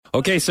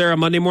Okay, Sarah,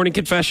 Monday Morning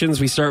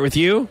Confessions. We start with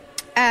you.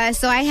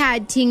 So I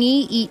had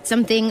Tingy eat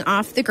something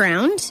off the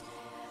ground.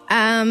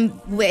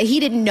 He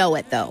didn't know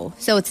it, though,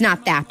 so it's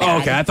not that bad.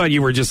 Oh, okay, I thought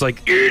you were just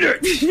like, eat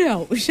it.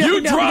 No.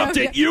 You dropped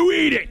it. You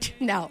eat it.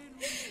 No.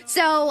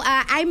 So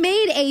I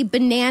made a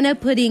banana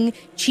pudding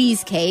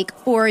cheesecake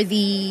for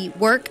the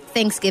work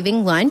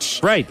Thanksgiving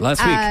lunch. Right,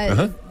 last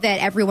week. That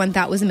everyone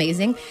thought was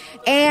amazing.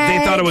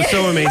 And They thought it was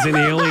so amazing,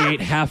 they only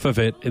ate half of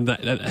it, and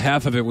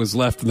half of it was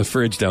left in the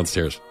fridge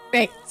downstairs.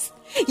 Right.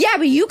 Yeah,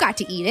 but you got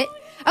to eat it.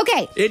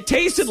 Okay. It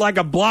tasted like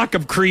a block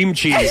of cream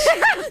cheese.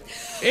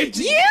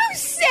 You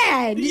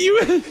said it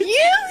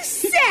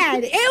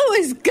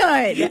was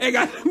good. Hang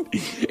on.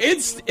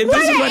 This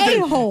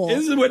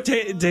is what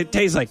it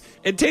tastes like.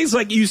 It tastes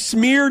like you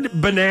smeared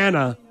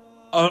banana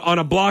on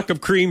a block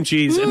of cream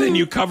cheese, and then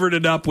you covered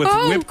it up with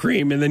whipped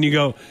cream, and then you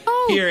go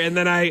here, and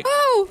then I.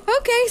 Oh,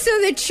 okay. So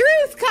the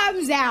truth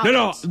comes out.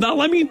 No.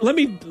 Let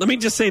me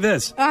just say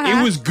this.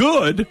 It was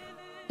good.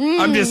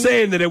 I'm just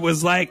saying that it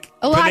was like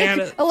a lot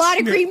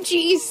of cream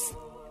cheese.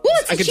 Well,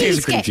 it's I can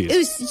taste the cream cheese. It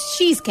was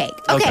cheesecake.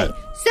 Okay.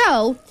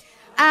 So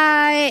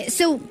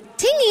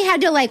Tingy had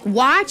to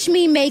watch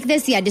me make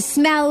this. He had to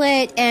smell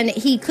it, and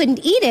he couldn't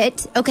eat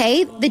it.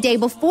 Okay, the day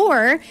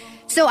before.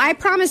 So I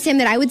promised him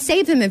that I would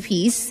save him a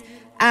piece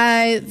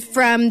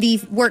from the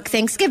work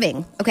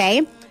Thanksgiving.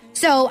 Okay.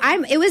 So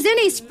it was in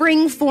a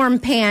spring form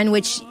pan,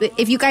 which,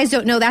 if you guys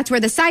don't know, that's where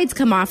the sides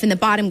come off and the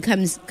bottom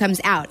comes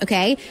out,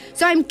 okay?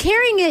 So I'm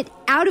carrying it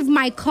out of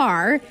my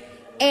car,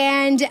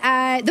 and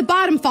the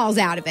bottom falls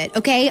out of it,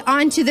 okay,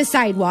 onto the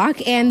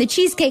sidewalk, and the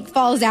cheesecake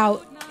falls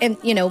out, and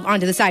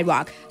onto the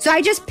sidewalk. So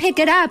I just pick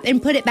it up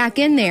and put it back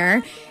in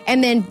there,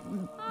 and then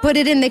put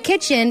it in the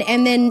kitchen,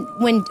 and then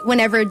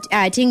whenever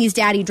Tingy's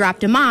daddy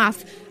dropped him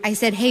off, I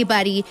said, "Hey,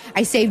 buddy,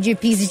 I saved you a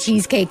piece of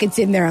cheesecake. It's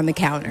in there on the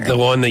counter." The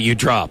one that you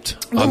dropped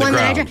on the ground.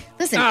 That I dropped.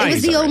 Listen, it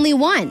was the only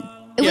one.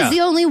 It was the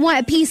only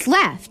one piece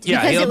left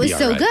because it was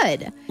so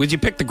good. Would you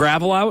pick the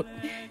gravel out?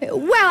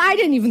 Well, I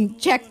didn't even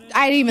check.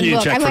 I didn't even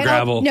look. Check for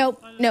gravel? No,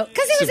 because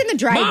it was in the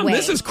driveway. Mom,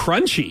 this is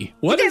crunchy.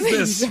 What is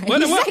this?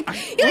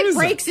 He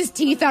breaks his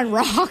teeth on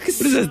rocks.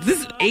 What is this? This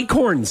is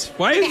acorns.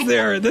 Why is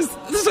there this?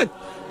 This is a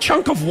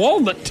chunk of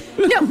walnut.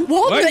 No,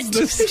 walnut.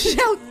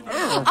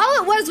 All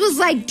it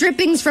was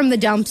drippings from the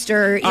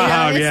dumpster.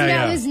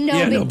 It was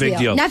no big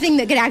deal. Nothing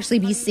that could actually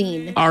be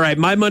seen. All right,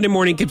 my Monday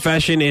morning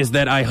confession is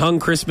that I hung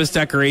Christmas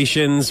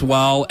decorations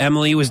while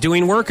Emily was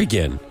doing work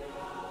again.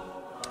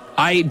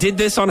 I did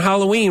this on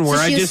Halloween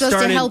where she was supposed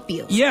to help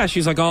you. Yeah,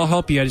 she's like, "I'll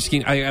help you.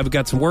 I've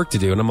got some work to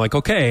do," and I'm like,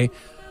 "Okay."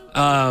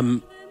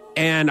 And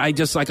I'm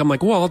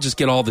like, "Well, I'll just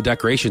get all the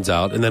decorations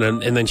out," and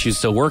then she's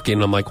still working.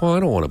 And I'm like, "Well, I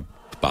don't want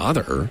to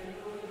bother her."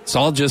 So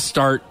I'll just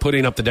start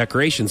putting up the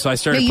decorations. So I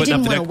started putting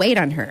up the decorations. You didn't want to wait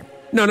on her.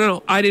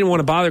 No. I didn't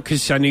want to bother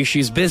because I knew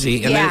she's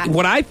busy. And then here's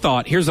what I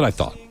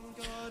thought.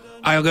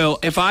 I'll go,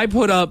 if I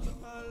put up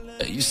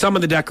some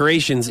of the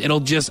decorations,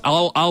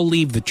 I'll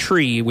leave the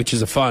tree, which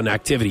is a fun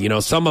activity.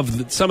 Some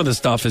of the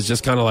stuff is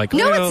just kind of like,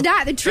 no, it's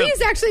not. The tree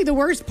is actually the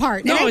worst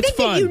part. No, and I it's think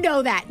fun. That you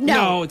know that.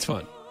 No, it's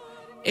fun.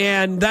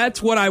 And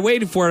that's what I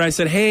waited for. And I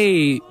said,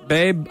 "Hey,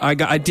 babe,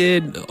 I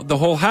did the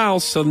whole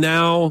house. So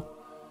now,"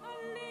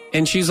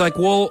 and she's like,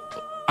 "Well,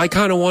 I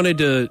kind of wanted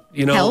to,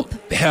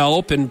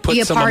 help and put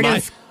some of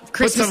my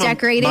Christmas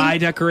decorating, my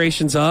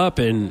decorations up,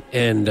 and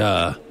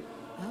I'm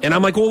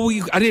like, well,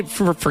 I didn't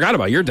forgot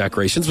about your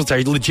decorations, which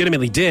I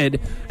legitimately did,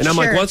 and I'm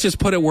like, well, let's just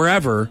put it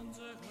wherever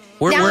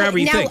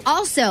you think. Now,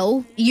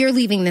 also, you're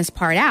leaving this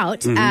part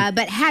out,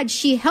 but had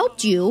she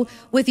helped you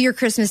with your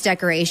Christmas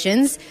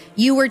decorations,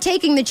 you were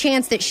taking the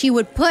chance that she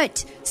would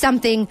put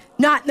something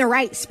not in the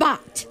right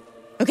spot.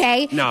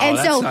 Okay? No,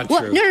 that's not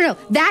true. No.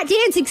 That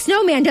dancing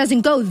snowman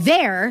doesn't go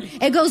there.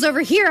 It goes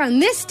over here on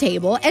this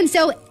table. And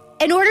so,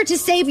 in order to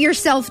save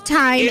yourself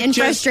time and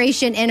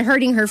frustration and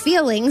hurting her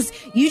feelings,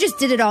 you just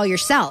did it all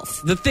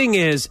yourself. The thing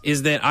is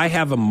that I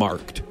have them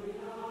marked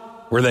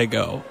where they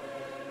go.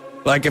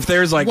 Like, if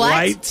there's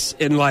lights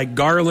and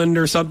garland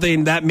or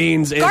something, that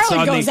means it's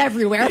garland goes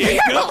everywhere.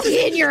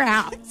 Apparently in your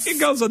house. It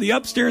goes on the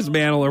upstairs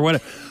mantle or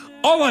whatever.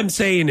 All I'm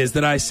saying is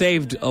that I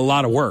saved a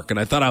lot of work, and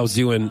I thought I was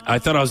doing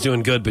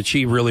good, but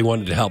she really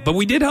wanted to help. But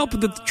we did help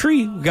with the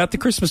tree. We got the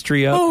Christmas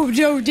tree up. Oh,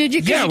 Joe, did you?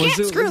 Yeah, you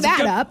can't screw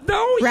that up.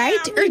 No, right?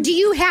 Yeah. Or do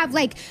you have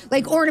like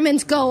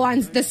ornaments go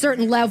on the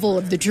certain level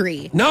of the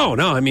tree? No.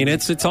 I mean,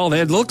 it's all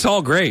there. It looks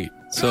all great.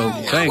 So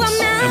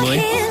thanks, Emily.